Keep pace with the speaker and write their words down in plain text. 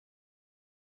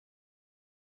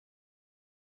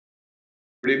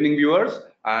Good evening, viewers,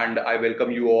 and I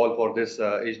welcome you all for this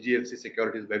HDFC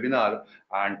Securities webinar.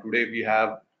 And today we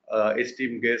have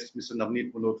esteemed guest, Mr.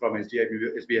 Navneet Munot from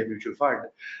SBI Mutual Fund.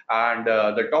 And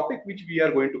the topic which we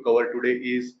are going to cover today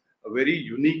is a very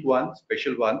unique one,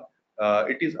 special one.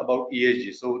 It is about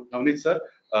ESG. So, Navneet sir,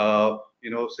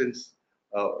 since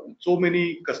so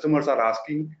many customers are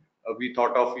asking, we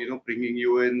thought of bringing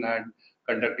you in and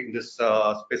conducting this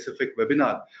specific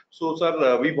webinar. So,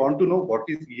 sir, we want to know what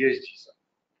is ESG, sir.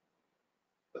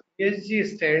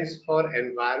 ESG stands for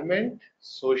environment,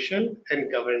 social,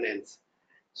 and governance.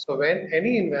 So when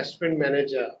any investment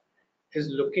manager is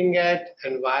looking at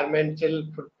environmental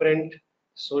footprint,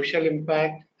 social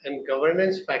impact, and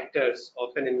governance factors of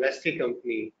an investing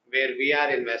company where we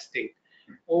are investing,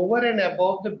 over and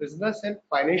above the business and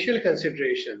financial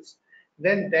considerations,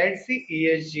 then that's the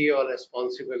ESG or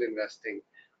responsible investing,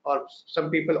 or some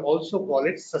people also call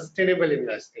it sustainable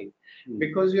investing,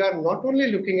 because you are not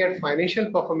only looking at financial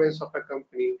performance of a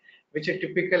company, which a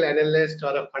typical analyst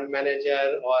or a fund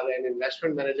manager or an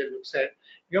investment manager looks at.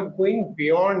 You're going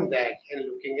beyond that and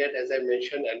looking at, as I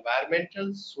mentioned,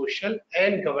 environmental, social,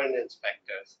 and governance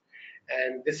factors.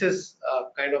 And this is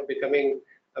kind of becoming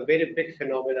a very big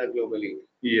phenomena globally.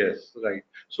 Yes, right.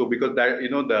 So because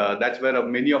that that's where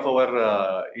many of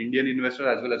our Indian investors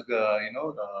as well as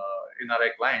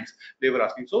NRI clients, they were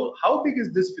asking. So how big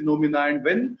is this phenomena, and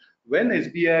when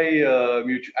SBI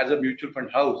as a mutual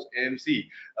fund house AMC,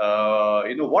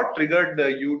 what triggered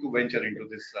you to venture into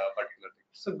this particular thing?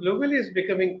 So globally it's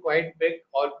becoming quite big.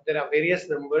 There are various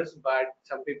numbers, but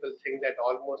some people think that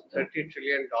almost $30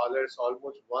 trillion,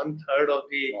 almost 1/3 of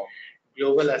the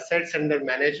global assets under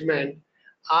management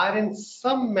are in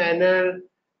some manner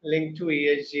linked to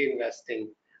ESG investing.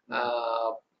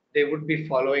 They would be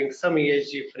following some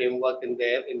ESG framework in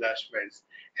their investments.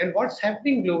 And what's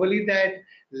happening globally, that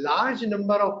large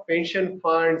number of pension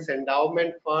funds,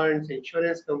 endowment funds,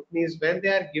 insurance companies, when they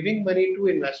are giving money to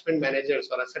investment managers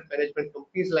or asset management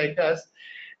companies like us,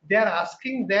 they are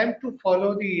asking them to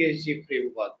follow the ESG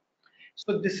framework.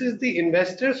 So this is the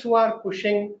investors who are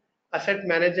pushing asset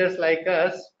managers like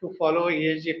us to follow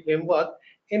ESG framework.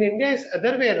 In India, it's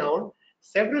other way around.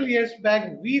 Several years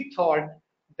back, we thought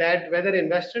that whether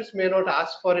investors may not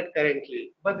ask for it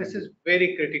currently, but this is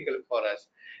very critical for us.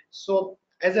 So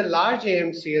as a large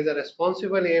AMC, as a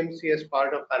responsible AMC, as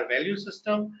part of our value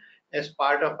system, as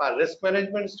part of our risk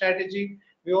management strategy,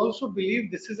 we also believe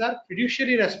this is our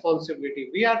fiduciary responsibility.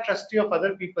 We are trustee of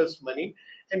other people's money,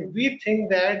 and we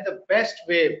think that the best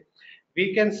way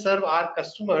we can serve our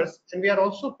customers, and we are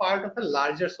also part of a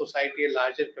larger society, a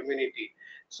larger community.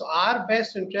 So our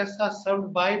best interests are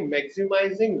served by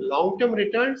maximizing long-term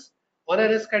returns on a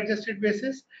risk-adjusted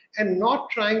basis and not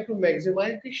trying to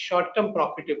maximize the short-term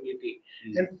profitability.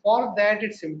 And for that,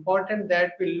 it's important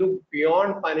that we look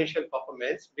beyond financial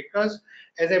performance, because,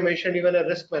 as I mentioned, even a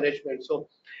risk management. So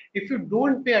if you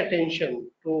don't pay attention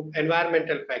to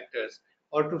environmental factors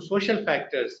or to social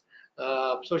factors,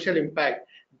 social impact,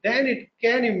 then it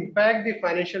can impact the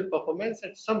financial performance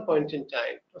at some point in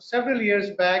time. So several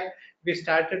years back, we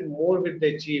started more with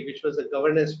the G, which was the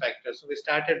governance factor. So we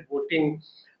started voting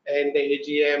in the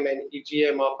AGM and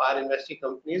EGM of our investing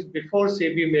companies before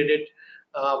SEBI made it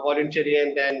voluntary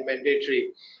and then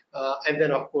mandatory. And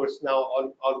then, of course, now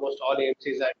almost all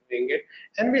AMCs are doing it.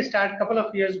 And we started a couple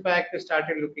of years back, we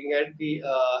started looking at the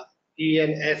E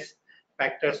and S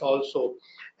factors also.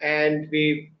 And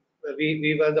we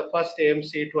were the first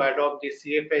AMC to adopt the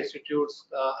CFA Institute's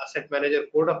Asset Manager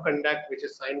Code of Conduct, which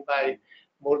is signed by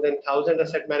more than 1,000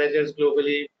 asset managers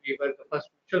globally. We were the first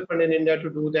mutual fund in India to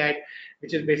do that,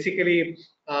 which is basically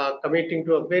committing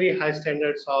to a very high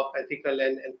standards of ethical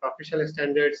and professional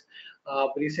standards.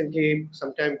 Recently,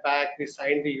 sometime back, we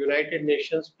signed the United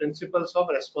Nations Principles of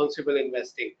Responsible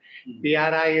Investing.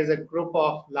 BRI is a group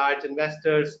of large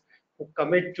investors who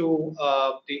commit to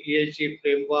the ESG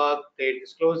framework. They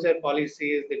disclose their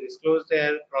policies, they disclose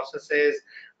their processes,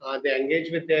 they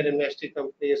engage with their investing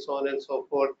companies, so on and so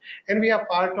forth. And we are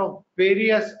part of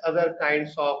various other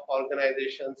kinds of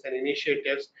organizations and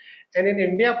initiatives. And in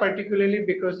India particularly,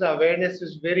 because the awareness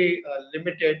is very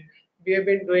limited, we have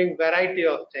been doing variety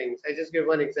of things. I just give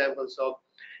one example. So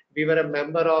we were a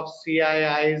member of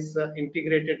CII's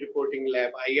Integrated Reporting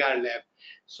Lab, IR Lab.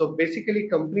 So basically,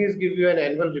 companies give you an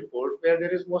annual report where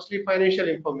there is mostly financial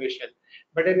information,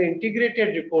 but an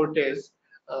integrated report is,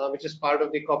 which is part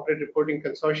of the corporate reporting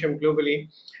consortium globally.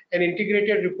 And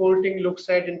integrated reporting looks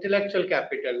at intellectual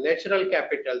capital, natural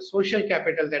capital, social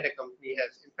capital that a company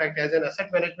has. In fact, as an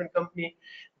asset management company,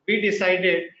 we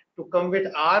decided to come with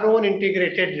our own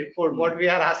integrated report. What we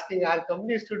are asking our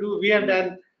companies to do, we have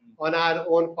done on our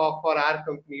own for our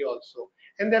company also.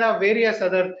 And there are various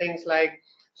other things like,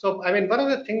 so I mean, one of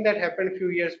the things that happened a few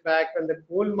years back when the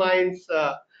coal mines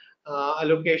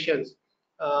allocations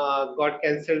got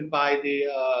cancelled by the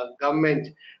government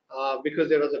because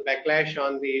there was a backlash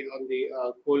on the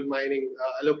coal mining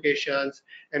allocations,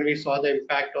 and we saw the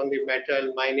impact on the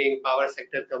metal mining power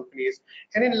sector companies.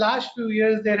 And in last few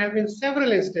years, there have been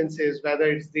several instances, whether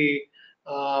it's the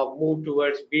move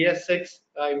towards BS6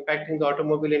 impacting the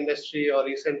automobile industry, or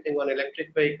recent thing on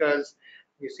electric vehicles.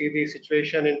 We see the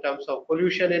situation in terms of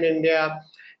pollution in India.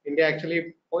 India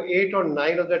actually, 8 or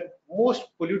 9 of the most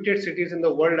polluted cities in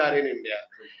the world are in India.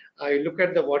 You look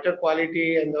at the water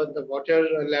quality and the water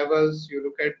levels, you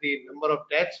look at the number of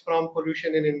deaths from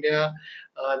pollution in India,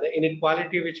 the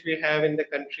inequality which we have in the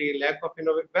country, lack of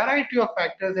innovation, variety of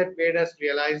factors that made us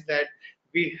realize that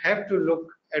we have to look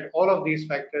at all of these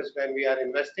factors when we are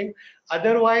investing.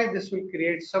 Otherwise, this will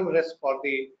create some risk for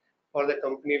the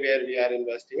company where we are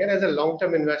investing. And as a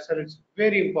long-term investor, it's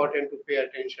very important to pay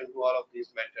attention to all of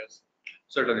these matters.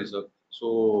 Certainly, sir.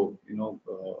 So,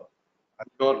 I'm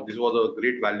sure this was a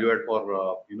great value add for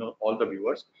all the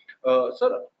viewers.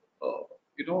 Sir,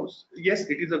 yes,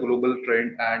 it is a global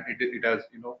trend and it has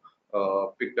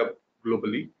picked up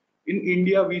globally. In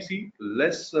India, we see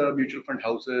less mutual fund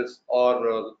houses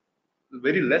or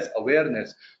very less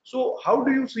awareness. So, how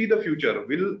do you see the future?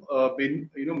 Will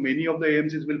many of the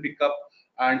AMCs will pick up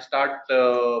and start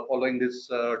following this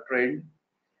trend?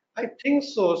 I think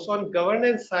so. So on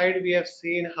governance side, we have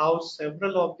seen how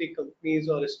several of the companies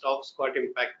or stocks got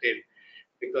impacted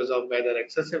because of whether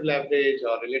excessive leverage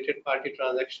or related party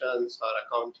transactions or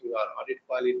accounting or audit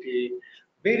quality,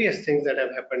 various things that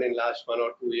have happened in last 1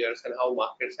 or 2 years, and how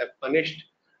markets have punished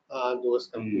those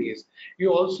companies.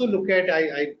 You also look at,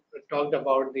 I talked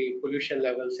about the pollution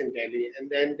levels in Delhi, and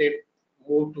then they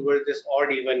move towards this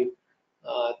odd even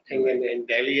thing in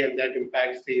Delhi, and that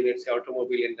impacts the, let's say,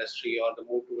 automobile industry, or the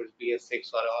move towards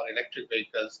BS6 or electric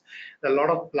vehicles. There are a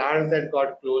lot of plants that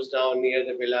got closed down near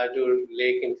the Veladur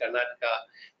Lake in Karnataka.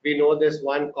 We know this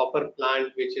one copper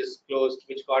plant which is closed,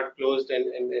 which got closed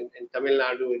in Tamil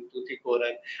Nadu in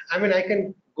Tuticorin. I mean, I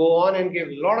can go on and give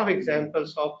a lot of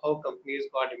examples of how companies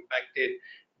got impacted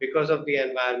because of the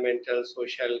environmental,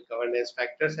 social, governance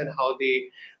factors, and how the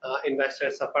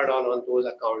investors suffered on those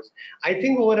accounts. I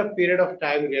think over a period of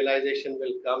time, realization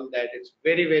will come that it's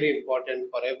very, very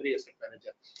important for every asset manager.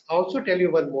 I'll also tell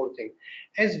you one more thing.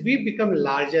 As we become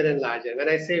larger and larger, when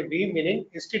I say we, meaning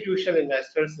institutional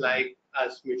investors like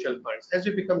us, mutual funds, as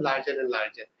we become larger and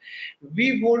larger,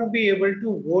 we won't be able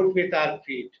to vote with our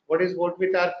feet. What is vote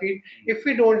with our feet? If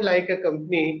we don't like a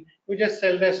company, you just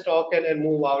sell the stock and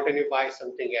move out, and you buy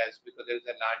something else because there is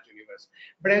a large universe.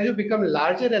 But as you become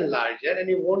larger and larger and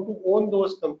you want to own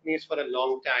those companies for a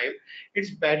long time,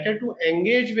 it's better to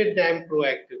engage with them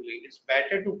proactively. It's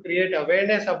better to create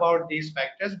awareness about these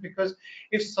factors, because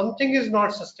if something is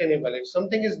not sustainable, if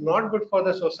something is not good for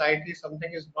the society,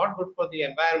 something is not good for the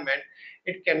environment,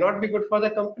 it cannot be good for the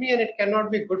company, and it cannot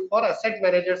be good for asset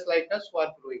managers like us who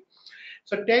are growing.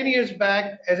 So 10 years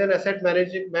back, as an asset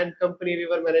management company, we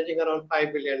were managing around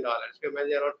 $5 billion. We were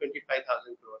managing around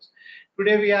 25,000 crores.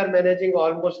 Today, we are managing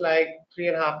almost like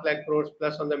 3.5 lakh crores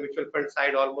plus on the mutual fund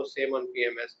side, almost same on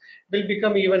PMS. Will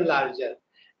become even larger.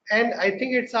 And I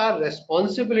think it's our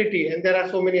responsibility, and there are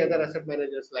so many other asset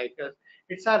managers like us,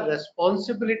 it's our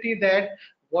responsibility that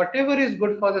whatever is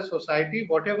good for the society,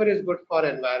 whatever is good for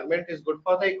environment is good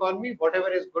for the economy,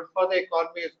 whatever is good for the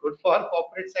economy is good for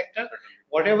corporate sector,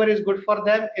 whatever is good for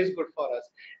them is good for us.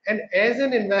 And as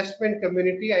an investment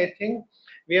community, I think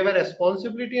we have a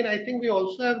responsibility, and I think we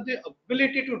also have the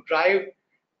ability to drive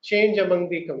change among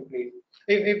the companies.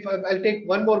 If I'll take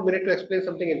 1 more minute to explain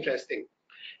something interesting.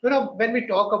 When we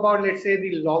talk about, let's say,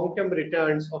 the long-term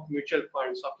returns of mutual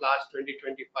funds of last 20,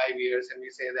 25 years, and we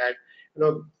say that,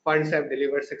 funds have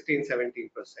delivered 16, 17%.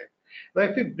 Now,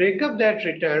 if we break up that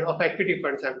return of equity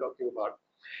funds I'm talking about,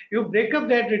 you break up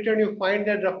that return, you find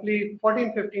that roughly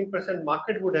 14, 15%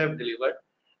 market would have delivered.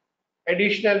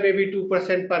 Additional maybe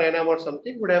 2% per annum or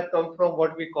something would have come from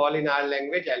what we call in our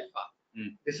language alpha.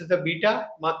 This is the beta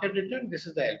market return, this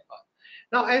is the alpha.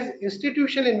 Now, as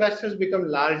institutional investors become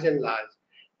large and large,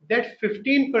 that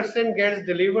 15% gets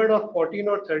delivered, or 14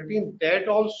 or 13, that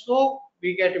also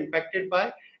we get impacted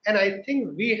by. And I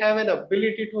think we have an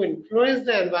ability to influence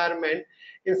the environment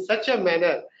in such a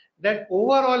manner that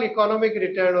overall economic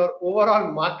return or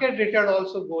overall market return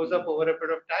also goes up over a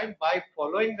period of time by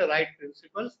following the right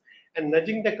principles and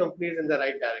nudging the companies in the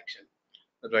right direction.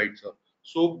 Right, sir.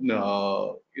 So,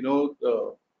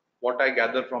 what I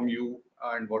gather from you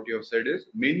and what you have said is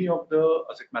many of the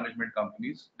asset management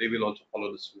companies, they will also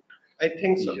follow the suit. I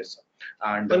think so. Yes, sir.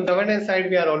 And On governance side,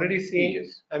 we are already seeing,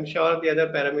 yes, I'm sure the other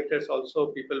parameters also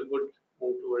people would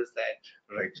move towards that.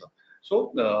 right, sir.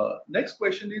 So the next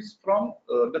question is from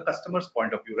the customer's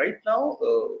point of view. Right now,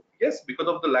 yes, because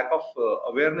of the lack of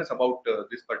awareness about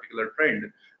this particular trend,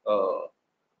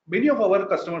 many of our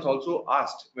customers also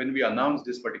asked when we announced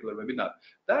this particular webinar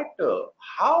that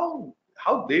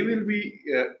how they will be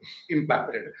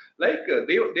impacted. Like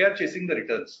they are chasing the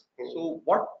returns. So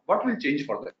what will change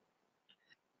for them?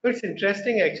 It's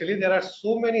interesting actually. There are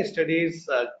so many studies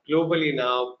globally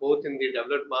now, both in the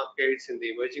developed markets, in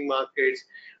the emerging markets.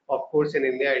 Of course, in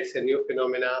India, it's a new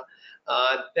phenomena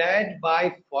that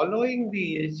by following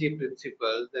the ESG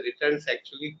principles, the returns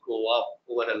actually go up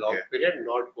over a long period,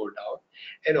 not go down.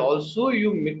 And also,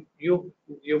 you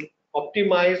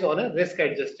optimize on a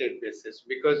risk-adjusted basis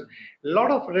because a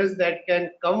lot of risk that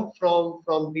can come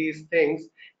from these things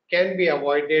can be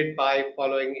avoided by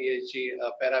following ESG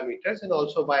parameters and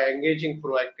also by engaging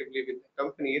proactively with the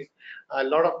companies. A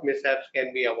lot of mishaps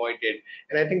can be avoided,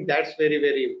 and I think that's very,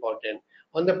 very important.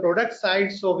 On the product side,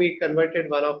 so we converted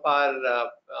one of our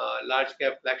large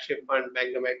cap flagship fund,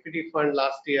 Magnum Equity Fund,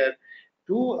 last year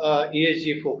to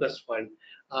ESG focused fund.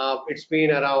 It's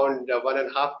been around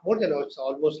 1.5, more than it's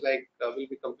almost like we'll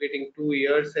be completing 2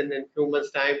 years in few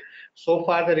months time. So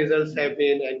far the results have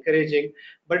been encouraging,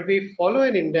 but we follow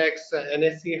an index,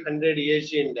 NSE 100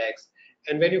 ESG index,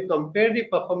 and when you compare the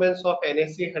performance of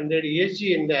NSE 100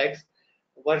 ESG index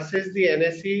versus the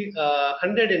NSE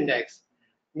 100 index,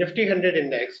 Nifty 100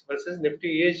 index versus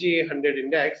Nifty ESG 100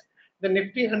 index, the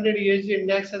Nifty 100 ESG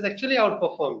index has actually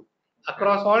outperformed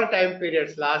across all time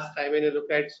periods. Last time when you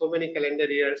look at so many calendar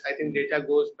years, I think data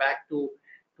goes back to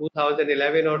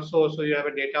 2011 or so, so you have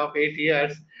a data of 8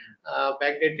 years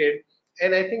backdated,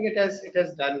 and I think it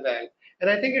has done well. And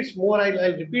I think it's more,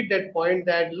 I'll repeat that point,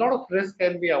 that a lot of risk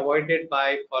can be avoided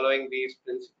by following these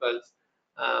principles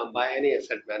by any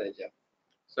asset manager.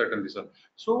 Certainly, sir.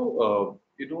 So,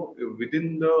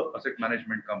 within the asset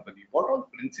management company, what all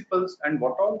principles and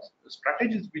what all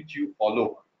strategies which you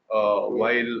follow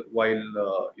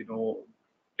while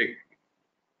take,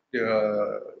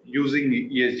 using the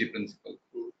ESG principle?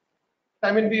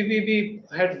 I mean, we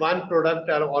had one product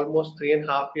almost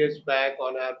 3.5 years back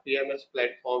on our PMS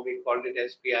platform. We called it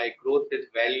SBI Growth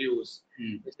with Values,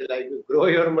 which is like you grow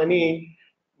your money,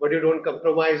 but you don't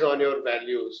compromise on your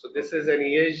values. So this is an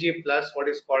ESG plus what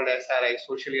is called SRI,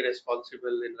 socially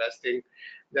responsible investing.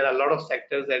 There are a lot of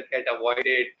sectors that get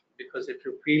avoided because if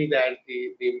you feel that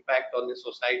the impact on the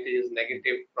society is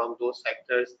negative from those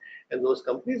sectors and those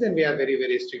companies, then we are very,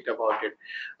 very strict about it.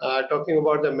 Talking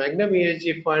about the Magnum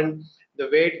ESG fund, the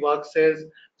way it works is,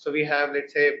 so we have,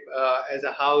 let's say, as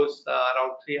a house,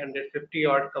 around 350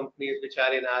 odd companies which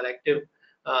are in our active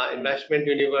investment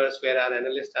universe, where our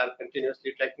analysts are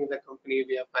continuously tracking the company.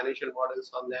 We have financial models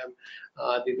on them.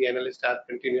 The analysts are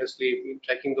continuously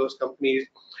tracking those companies.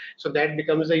 So that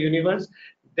becomes the universe.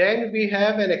 Then we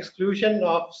have an exclusion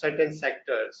of certain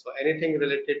sectors. So anything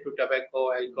related to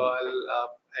tobacco, alcohol,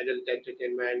 adult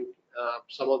entertainment,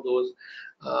 some of those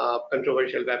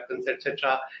controversial weapons,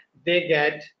 etc., they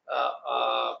get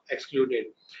excluded.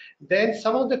 Then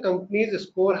some of the companies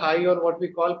score high on what we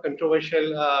call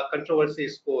controversy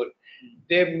score.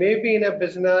 They may be in a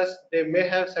business, they may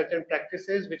have certain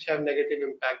practices which have negative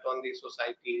impact on the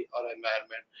society or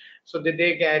environment, so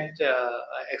they get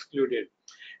excluded.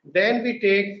 Then we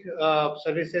take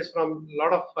services from a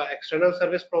lot of external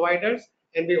service providers,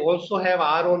 and we also have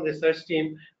our own research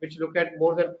team which look at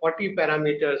more than 40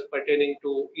 parameters pertaining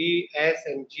to E, S,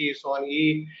 and G. So on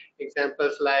E,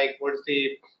 examples like what's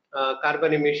the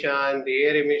carbon emission, the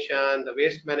air emission, the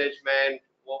waste management,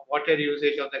 water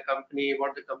usage of the company,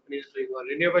 what the company is doing on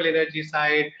renewable energy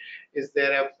side, is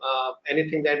there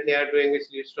anything that they are doing which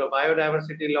leads to a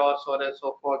biodiversity loss, so on and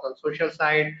so forth. On social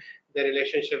side, the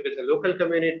relationship with the local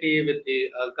community, with the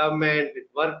government, with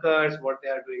workers, what they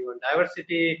are doing on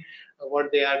diversity,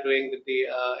 what they are doing with the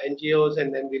NGOs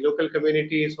and then the local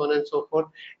community, so on and so forth.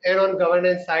 And on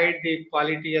governance side, the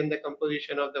quality and the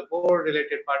composition of the board,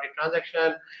 related party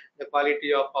transaction, the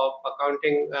quality of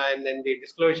accounting, and then the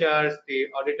disclosures, the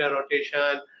auditor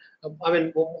rotation. I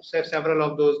mean, several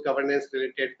of those governance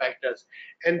related factors.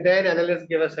 And then analysts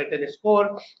give a certain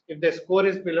score. If the score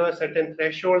is below a certain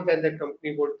threshold, then the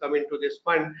company would come into this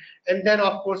fund. And then,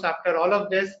 of course, after all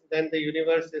of this, then the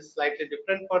universe is slightly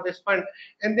different for this fund.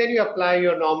 And then you apply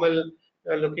your normal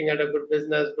looking at a good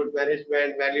business, good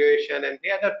management, valuation, and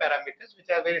the other parameters which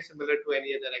are very similar to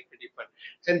any other equity fund.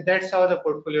 And that's how the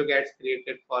portfolio gets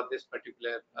created for this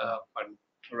particular fund.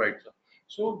 Right.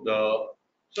 So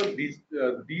these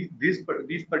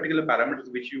particular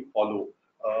parameters which you follow,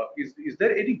 is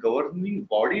there any governing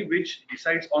body which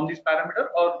decides on this parameter,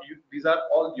 or these are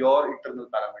all your internal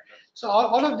parameters? So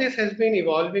all of this has been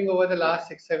evolving over the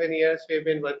last 6-7 years. We've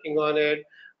been working on it.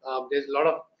 There's a lot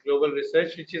of global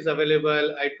research which is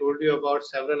available. I told you about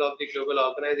several of the global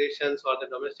organizations or the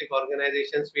domestic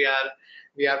organizations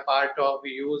we are part of.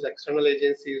 We use external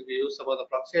agencies. We use some of the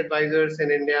proxy advisors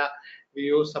in India. We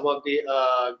use some of the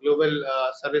global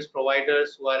service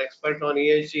providers who are expert on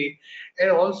ESG.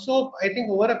 And also, I think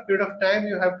over a period of time,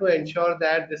 you have to ensure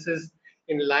that this is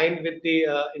in line with the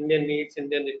Indian needs,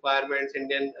 Indian requirements,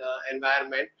 Indian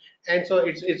environment. And so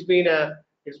it's been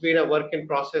a work in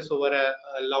process over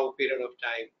a long period of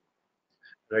time.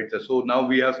 Right, sir. So now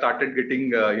we have started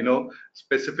getting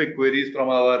specific queries from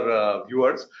our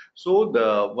viewers. So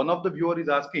the one of the viewer is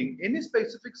asking, any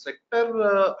specific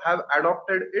sector have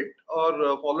adopted it or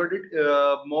followed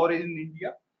it more in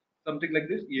India, something like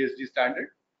this ESG standard?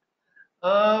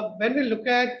 When we look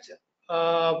at,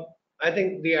 I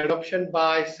think the adoption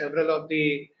by several of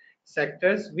the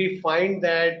sectors, we find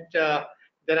that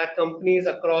there are companies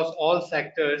across all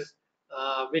sectors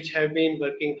which have been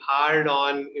working hard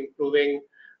on improving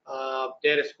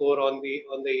their score on the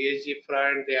ESG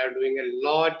front. They are doing a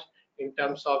lot in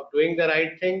terms of doing the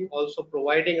right thing, also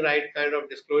providing right kind of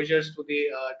disclosures to the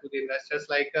investors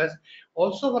like us.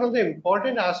 Also, one of the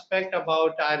important aspect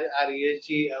about our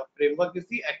ESG framework is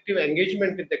the active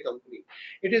engagement with the company.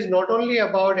 It is not only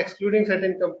about excluding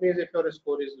certain companies if your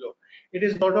score is low. It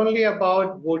is not only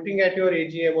about voting at your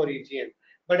AGM or EGM,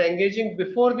 but engaging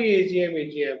before the AGM,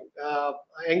 EGM,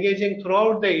 engaging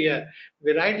throughout the year.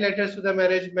 We write letters to the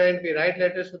management, we write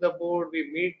letters to the board, we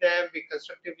meet them, we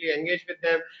constructively engage with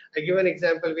them. I give an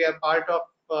example. We are part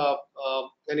of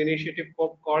an initiative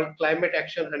called Climate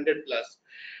Action 100 Plus,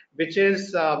 which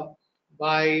is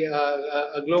by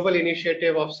a global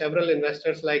initiative of several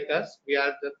investors like us. We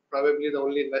are probably the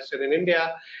only investor in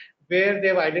India, where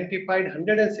they've identified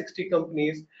 160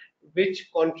 companies which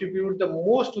contribute the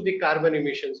most to the carbon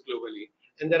emissions globally.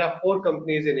 And there are 4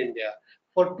 companies in India.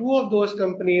 For 2 of those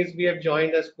companies, we have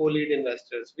joined as co-lead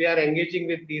investors. We are engaging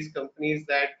with these companies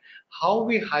that how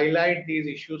we highlight these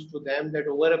issues to them, that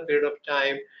over a period of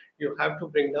time, you have to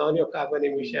bring down your carbon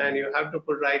emission, you have to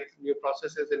put right new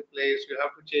processes in place, you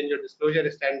have to change your disclosure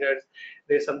standards.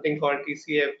 There's something called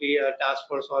TCFD, a task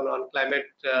force on climate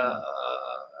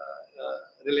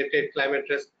related climate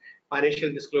risk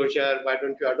financial disclosure. Why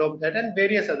don't you adopt that, and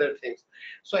various other things.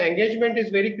 So engagement is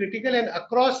very critical, and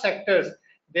across sectors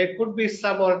there could be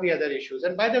some or the other issues.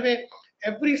 And by the way,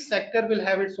 every sector will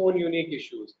have its own unique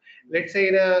issues. Let's say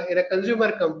in a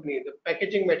consumer company, the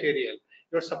packaging material,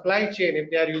 your supply chain, if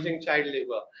they are using child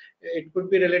labor, it could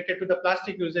be related to the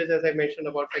plastic usage, as I mentioned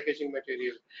about packaging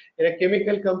material. In a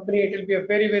chemical company, it will be a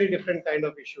very, very different kind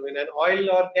of issue. In an oil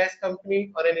or gas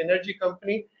company or an energy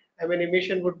company, I mean,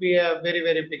 emission would be a very,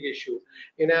 very big issue.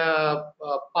 In a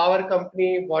power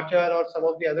company, water or some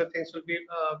of the other things will be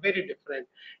very different.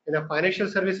 In a financial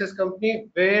services company,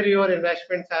 where your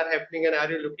investments are happening and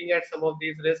are you looking at some of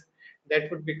these risks,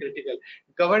 that would be critical.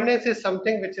 Governance is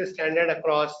something which is standard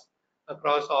across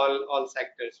all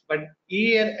sectors, but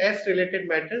E and S related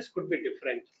matters could be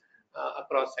different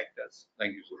across sectors.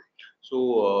 Thank you, sir.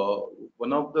 So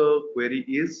one of the query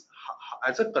is,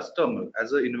 as a customer,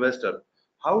 as an investor,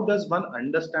 how does one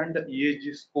understand the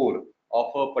ESG score of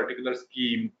a particular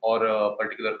scheme or a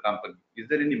particular company? Is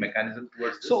there any mechanism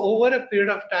towards this? So over a period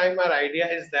of time, our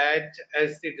idea is that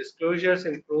as the disclosures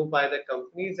improve by the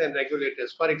companies and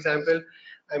regulators, for example,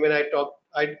 I mean, I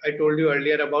told you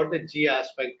earlier about the G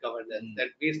aspect governance, that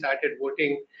we started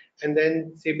voting, and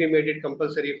then SEBI made it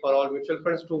compulsory for all mutual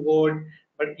funds to vote.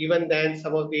 But even then,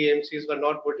 some of the AMCs were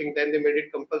not voting. Then they made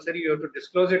it compulsory. You have to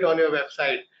disclose it on your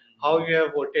website, how you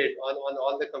have voted on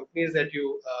all the companies that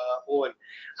you own.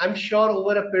 I'm sure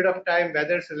over a period of time,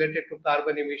 whether it's related to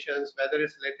carbon emissions, whether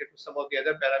it's related to some of the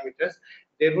other parameters,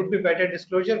 there would be better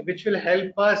disclosure, which will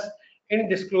help us in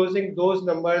disclosing those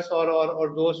numbers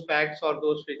or those facts or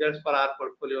those figures for our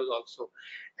portfolios also.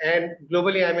 And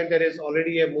globally, I mean, there is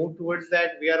already a move towards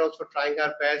that. We are also trying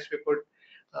our best. We put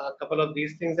a couple of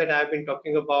these things that I've been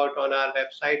talking about on our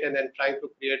website, and then trying to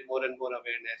create more and more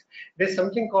awareness. There's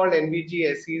something called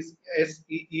NVG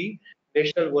SEE,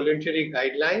 National Voluntary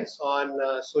Guidelines on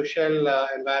social,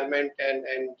 environment and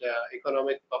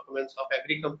economic performance of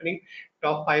every company.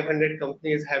 Top 500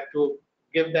 companies have to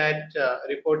give that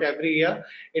report every year.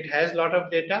 It has a lot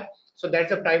of data. So that's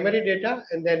the primary data,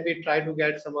 and then we try to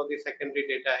get some of the secondary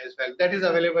data as well. That is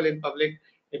available in public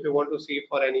if you want to see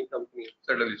for any company.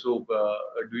 Certainly. So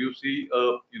do you see,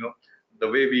 the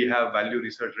way we have value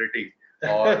research rating,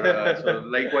 or so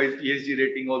likewise ESG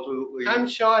rating also? I'm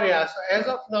sure, yeah. So as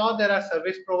of now, there are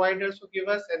service providers who give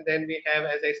us, and then we have,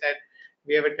 as I said,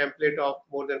 we have a template of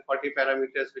more than 40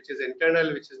 parameters, which is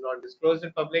internal, which is not disclosed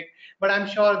in public. But I'm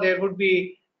sure there would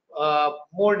be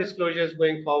more disclosures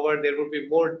going forward. There would be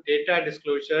more data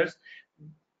disclosures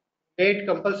made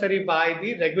compulsory by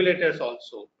the regulators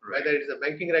also, Right. whether it's the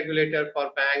banking regulator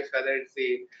for banks, whether it's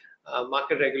the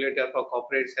market regulator for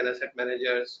corporates and asset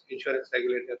managers, insurance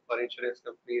regulator for insurance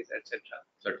companies, etc.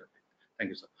 Certainly. Thank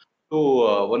you, sir.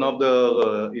 So one of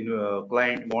the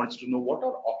client wants to know what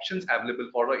are options available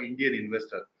for an Indian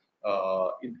investor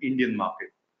in Indian market.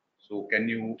 So can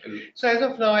you? So as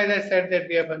of now, as I said, that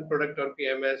we have one product on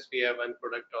PMS, we have one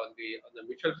product on the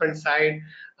mutual fund side,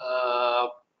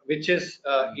 which is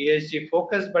ESG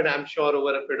focused. But I'm sure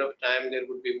over a period of time there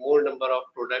would be more number of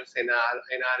products in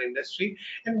our industry.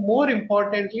 And more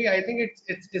importantly, I think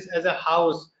it's as a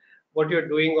house, what you're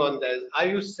doing on this. Are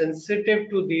you sensitive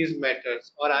to these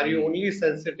matters, or are you only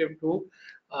sensitive to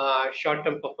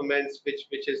short-term performance,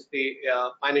 which is the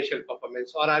financial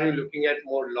performance, or are you looking at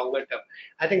more longer term?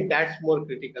 I think that's more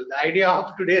critical. The idea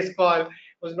of today's call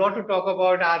was not to talk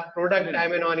about our product, I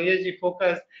mean, on ESG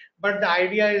focus, but the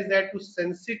idea is that to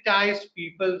sensitize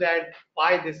people that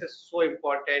why this is so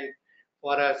important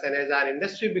for us. And as our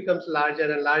industry becomes larger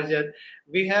and larger,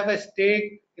 we have a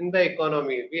stake in the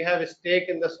economy, we have a stake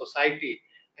in the society.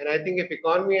 And I think if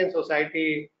economy and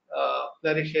society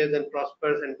flourishes and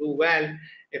prospers and do well,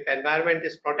 if environment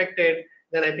is protected,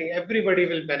 then I think everybody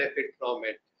will benefit from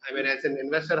it. I mean, as an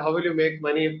investor, how will you make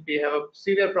money if we have a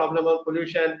severe problem of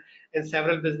pollution and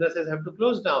several businesses have to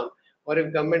close down? Or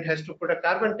if government has to put a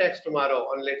carbon tax tomorrow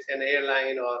on, let's say, an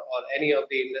airline or any of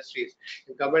the industries.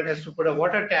 The government has to put a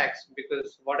water tax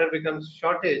because water becomes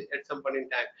shortage at some point in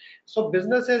time. So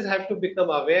businesses have to become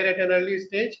aware at an early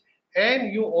stage,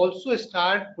 and you also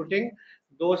start putting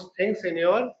those things in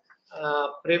your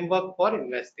framework for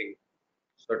investing.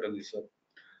 Certainly, sir.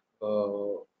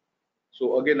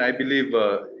 So again, I believe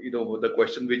the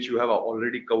question which you have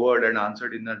already covered and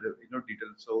answered in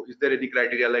detail. So is there any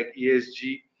criteria like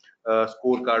ESG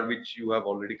scorecard which you have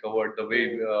already covered, the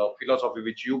way philosophy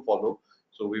which you follow?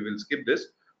 So we will skip this.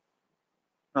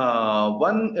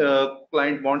 One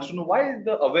client wants to know why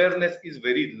the awareness is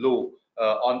very low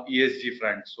on ESG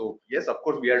front. So yes, of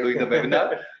course, we are doing the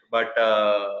webinar, but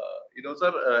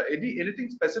sir, anything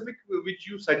specific which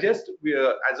you suggest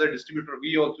as a distributor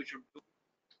we also should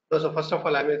do? So first of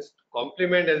all, I must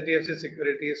compliment HDFC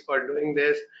Securities for doing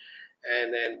this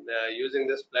and using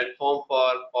this platform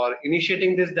for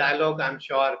initiating this dialogue. I'm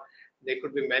sure there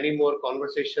could be many more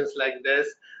conversations like this.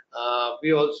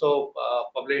 We also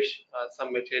publish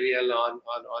some material on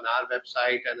our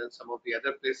website, and in some of the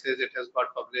other places it has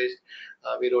got published.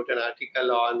 We wrote an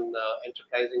article on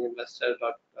enterprising investor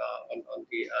on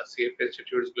the CFA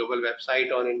Institute's global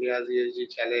website on India's ESG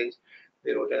challenge.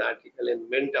 We wrote an article in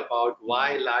Mint about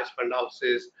why large fund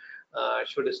houses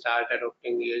should start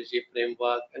adopting ESG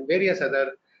framework, and various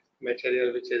other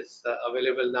material which is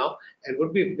available now, and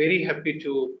would be very happy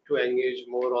to engage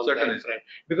more on Certainly. that front.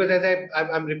 Because as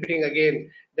I'm repeating again,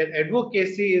 that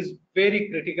advocacy is very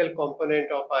critical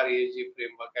component of our ESG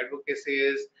framework. Advocacy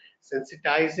is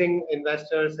sensitizing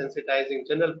investors, sensitizing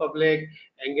general public,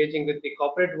 engaging with the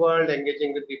corporate world,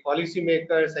 engaging with the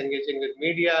policymakers, engaging with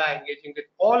media, engaging with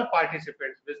all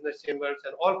participants, business chambers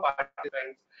and all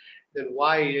participants, then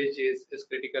why ESG is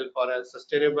critical for a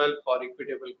sustainable, for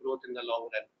equitable growth in the long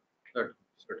run.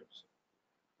 Certain.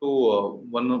 So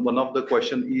one of the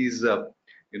question is,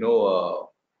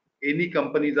 any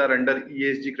companies are under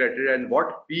ESG criteria, and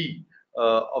what P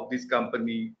of this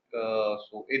company?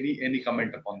 So any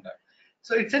comment upon that?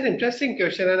 So it's an interesting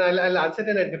question, and I'll answer it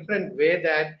in a different way.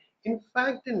 That in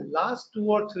fact, in last 2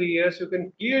 or 3 years, you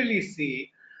can clearly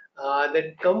see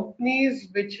that companies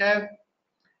which have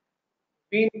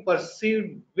been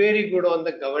perceived very good on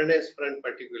the governance front,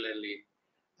 particularly.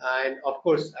 And of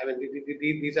course, I mean,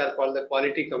 these are called the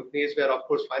quality companies, where of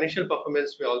course financial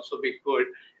performance may also be good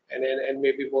and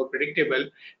maybe more predictable.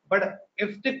 But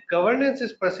if the governance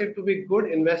is perceived to be good,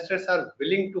 investors are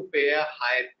willing to pay a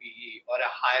higher PE or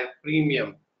a higher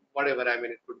premium, whatever. I mean,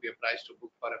 it could be a price to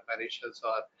book for a financials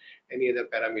or any other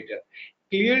parameter.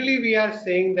 Clearly, we are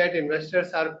saying that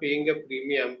investors are paying a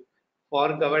premium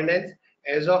for governance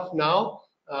as of now.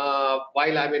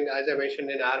 While I mean, as I mentioned,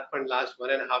 in our fund last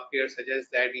 1.5 years suggests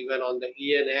that even on the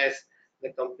ENS,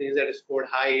 the companies that scored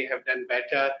high have done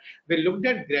better. We looked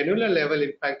at granular level,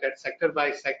 in fact, at sector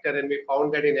by sector, and we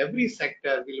found that in every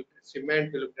sector, we looked at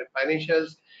cement, we looked at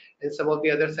financials, and some of the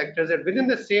other sectors, that within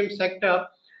the same sector,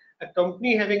 a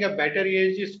company having a better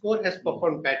ESG score has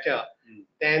performed better.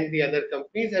 than the other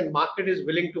companies, and market is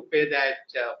willing to pay that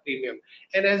premium.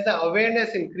 And as the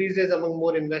awareness increases among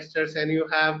more investors, and you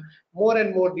have more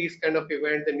and more these kind of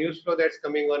events, the news flow that's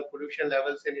coming on pollution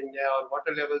levels in India or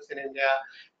water levels in India,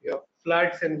 you have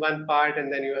floods in one part,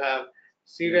 and then you have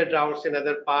severe droughts in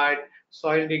other part,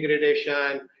 soil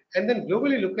degradation, and then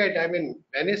globally look at, I mean,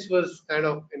 Venice was kind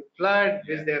of in flood,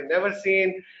 which they have never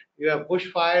seen. You have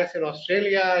bushfires in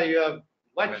Australia, you have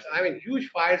huge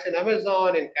fires in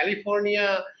Amazon, in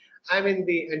California. I mean,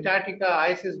 the Antarctica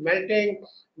ice is melting,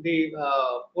 the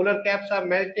polar caps are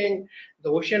melting, the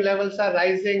ocean levels are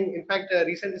rising. In fact, a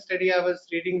recent study I was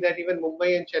reading that even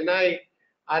Mumbai and Chennai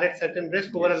are at certain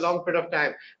risk over a long period of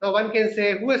time. Now, one can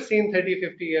say, who has seen 30,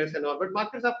 50 years and all, but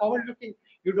markets are forward looking.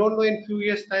 You don't know in few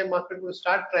years' time, market will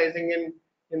start pricing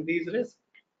in these risks.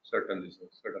 Certainly, sir.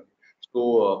 Certainly.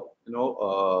 So,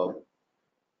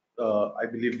 I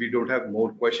believe we don't have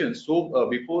more questions. So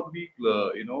before we,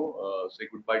 say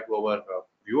goodbye to our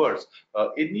viewers,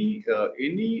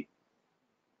 any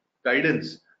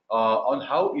guidance on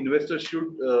how investors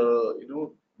should,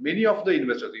 many of the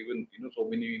investors, even so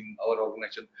many in our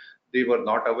organization, they were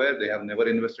not aware. They have never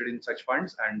invested in such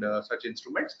funds and such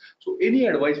instruments. So, any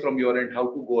advice from your end how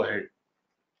to go ahead?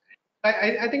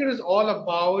 I think it is all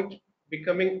about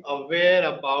becoming aware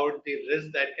about the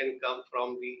risk that can come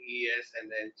from the ES and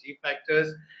the G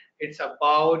factors. It's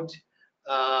about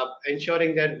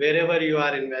ensuring that wherever you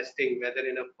are investing, whether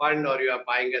in a fund or you are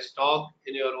buying a stock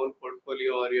in your own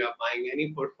portfolio or you are buying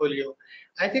any portfolio,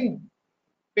 I think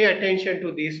pay attention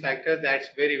to these factors. That's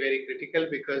very, very critical,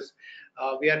 because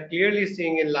we are clearly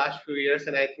seeing in last few years,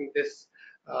 and I think this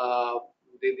uh,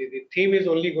 the theme is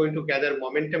only going to gather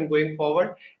momentum going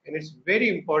forward. And it's very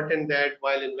important that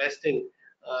while investing,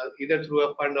 either through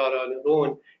a fund or on your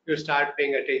own, you start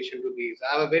paying attention to these.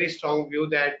 I have a very strong view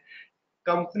that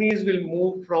companies will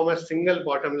move from a single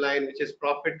bottom line, which is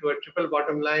profit, to a triple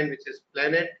bottom line, which is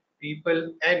planet,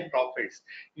 people, and profits.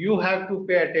 You have to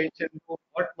pay attention to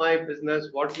what my business,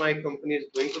 what my company is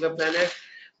doing to the planet,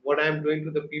 what I'm doing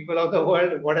to the people of the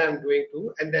world, what I'm doing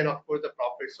to, and then of course the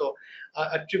profit. So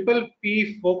a triple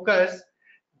P focus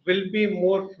will be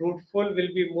more fruitful,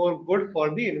 will be more good for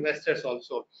the investors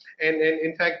also. And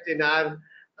in fact, in our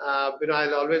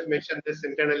I'll always mention this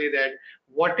internally, that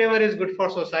whatever is good for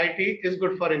society is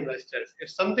good for investors.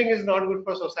 If something is not good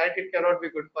for society, it cannot be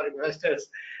good for investors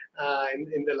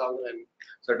in the long run.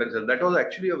 Certainly, sir. That was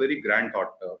actually a very grand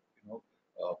thought.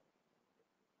 Uh,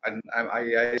 and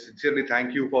I sincerely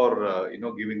thank you for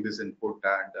giving this input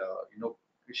and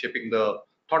shaping the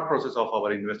thought process of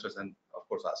our investors and of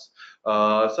course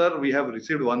us. Sir, we have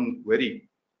received one query.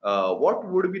 What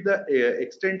would be the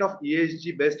extent of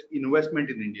ESG based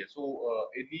investment in India? So,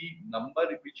 any number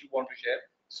which you want to share?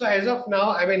 So as of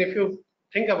now, I mean, if you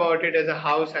think about it as a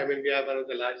house, I mean, we are one of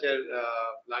the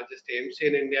largest AMC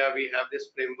in India. We have this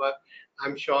framework.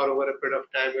 I'm sure over a period of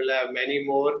time we'll have many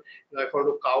more. If I want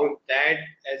to count that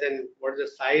as in what is the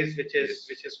size which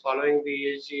is following the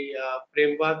ESG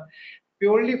framework,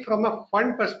 purely from a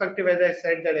fund perspective, as I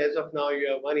said, that as of now you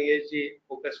have one ESG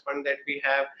focused fund that we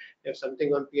have. You have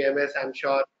something on PMS. I'm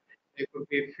sure there could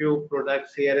be few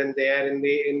products here and there in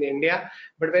India.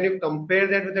 But when you compare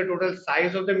that with the total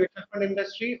size of the mutual fund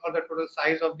industry or the total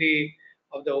size of the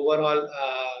overall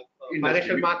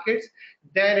financial markets,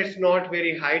 then it's not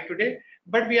very high today.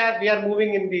 But we are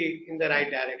moving in the right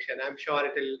direction. I'm sure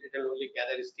it'll only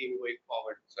gather steam going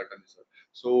forward. Certainly, sir.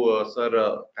 So,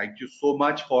 sir, thank you so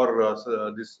much for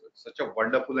this such a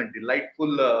wonderful and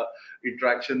delightful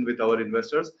interaction with our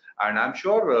investors. And I'm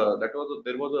sure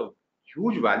there was a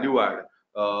huge value add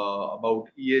about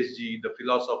ESG, the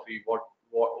philosophy, what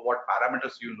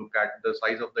parameters you look at, the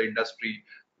size of the industry,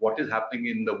 what is happening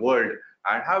in the world,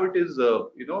 and how it is,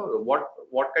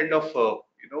 what kind of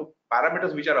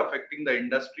parameters which are affecting the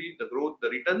industry, the growth, the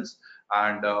returns.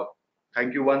 And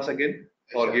thank you once again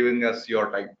for giving us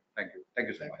your time. Thank you. Thank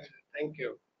you so much. Thank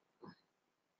you.